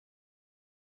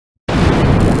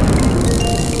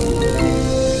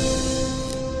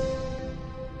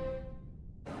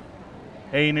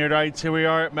Hey Nerdites, here we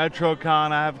are at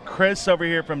MetroCon. I have Chris over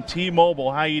here from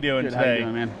T-Mobile. How you doing Good, today? how you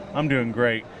doing, man? I'm doing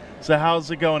great. So how's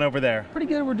it going over there? Pretty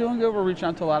good. We're doing good. We're reaching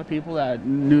out to a lot of people that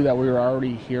knew that we were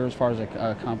already here as far as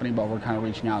a company, but we're kind of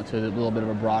reaching out to a little bit of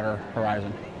a broader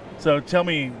horizon. So tell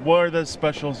me, what are the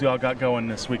specials y'all got going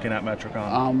this weekend at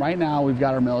MetroCon? Right now, we've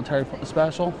got our military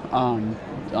special.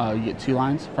 You get 2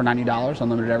 lines for $90,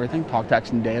 unlimited everything, talk,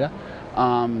 text, and data.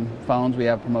 Phones, we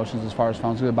have promotions as far as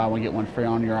phones. We buy one, get one free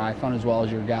on your iPhone as well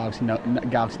as your Galaxy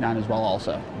 9 as well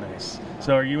also. Nice.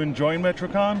 So are you enjoying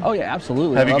MetroCon? Oh yeah,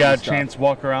 absolutely. Have you got a chance to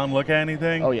walk around, look at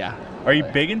anything? Oh yeah. Are you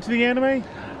big into the anime?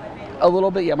 A little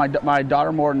bit, yeah. My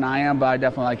daughter more than I am, but I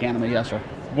definitely like anime, yes sir.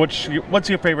 What's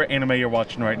your favorite anime you're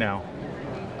watching right now?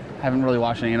 Haven't really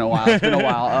watched any in a while. It's been a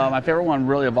while. My favorite one,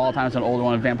 really of all time, is an older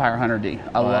one, Vampire Hunter D.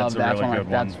 I love that.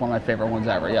 That's one of my favorite ones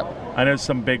ever. Yep. I know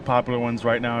some big popular ones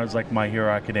right now is like My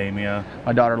Hero Academia.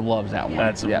 My daughter loves that one.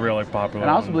 That's a really popular. And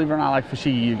I also, believe it or not, I like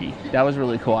Fushigi Yugi. That was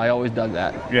really cool. I always dug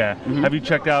that. Yeah. Have you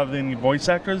checked out any voice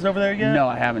actors over there yet? No,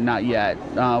 I haven't. Not yet.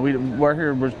 We're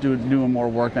here. We're doing more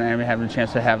work than I'm having a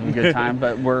chance to have a good time.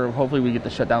 But hopefully we get to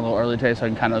shut down a little early today, so I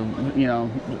can kind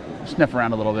of sniff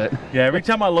around a little bit. Yeah. Every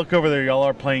time I look over there, y'all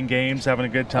are playing games, having a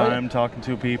good time, talking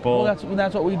to people. Well,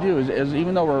 that's what we do. Is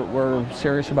even though we're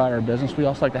serious about our business, we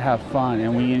also like to have fun,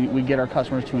 and we get our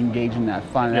customers to engage in that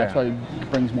fun. And that's why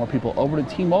it brings more people over to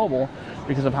T-Mobile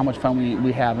because of how much fun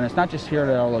we have. And it's not just here at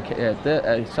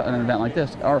an event like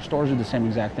this. Our stores do the same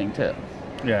exact thing too.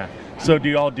 Yeah. So do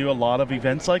y'all do a lot of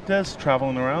events like this,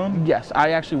 traveling around? Yes,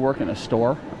 I actually work in a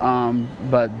store,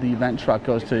 but the event truck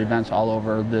goes to events all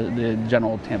over the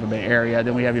general Tampa Bay area.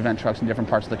 Then we have event trucks in different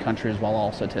parts of the country as well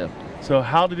also too. So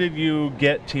how did you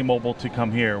get T-Mobile to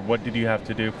come here? What did you have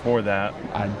to do for that?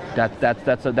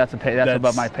 That's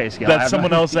above my pay scale. That's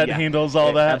someone else that handles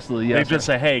all that? Absolutely, yes. They just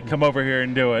say, hey, come over here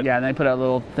and do it. Yeah, and they put out a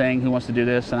little thing, who wants to do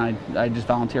this, and I just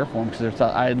volunteer for them because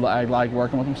I like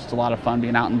working with them. It's a lot of fun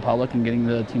being out in public and getting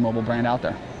the T-Mobile brand out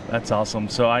there. That's awesome.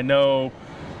 So I know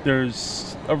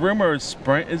there's a rumor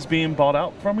Sprint is being bought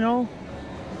out from y'all?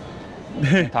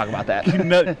 Can't talk about that.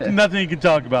 Nothing you can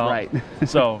talk about. Right.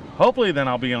 So hopefully then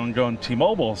I'll be on going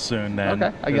T-Mobile soon then.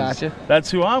 Okay, I got you.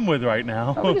 That's who I'm with right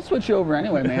now. Oh, we can switch you over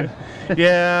anyway, man.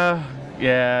 Yeah,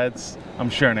 I'm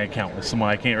sharing an account with someone.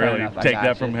 I can't really take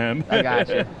that from him. I got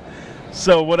you.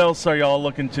 So what else are y'all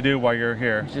looking to do while you're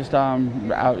here? Just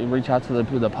reach out to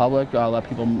the public, let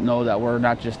people know that we're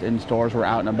not just in stores, we're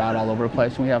out and about all over the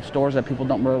place. And we have stores that people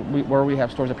don't, where we have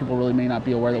stores that people really may not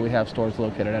be aware that we have stores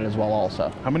located at as well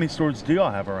also. How many stores do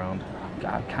y'all have around?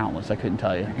 God, countless. I couldn't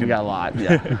tell you. We got a lot.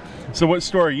 Yeah. So what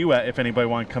store are you at if anybody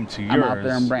want to come to yours? I'm out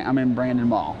there. I'm in Brandon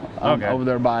Mall. Over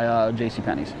there by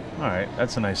JCPenney's. All right,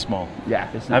 that's a nice mall. Yeah,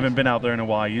 it's nice. I haven't been out there in a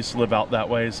while. I used to live out that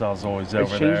way, so I was always over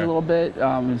there. It's changed a little bit.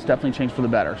 It's definitely changed for the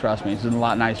better. Trust me, it's a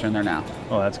lot nicer in there now.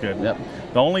 Oh, that's good. Yep.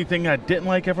 The only thing I didn't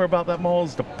like ever about that mall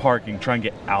is the parking. Try and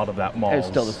get out of that mall. It's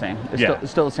still the same. It's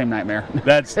still the same nightmare.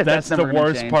 That's the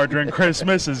worst part during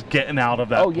Christmas is getting out of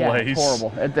that place. Oh yeah, it's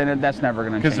horrible. That's never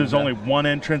going to change. Because there's only one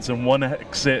entrance and one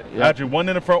exit. Yep. Actually, one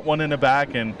in the front, one in the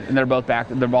back, and they're both back.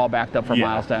 They're all backed up for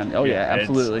miles down. Oh yeah,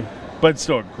 absolutely. But it's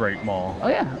still a great mall. Oh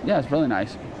yeah, it's really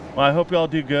nice. Well, I hope y'all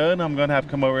do good. I'm going to have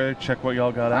to come over there and check what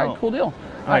y'all got out. All right, cool deal.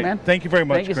 All right, man. Thank you very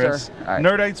much, Thank you, Chris. sir. All right.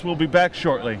 Nerdites will be back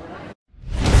shortly.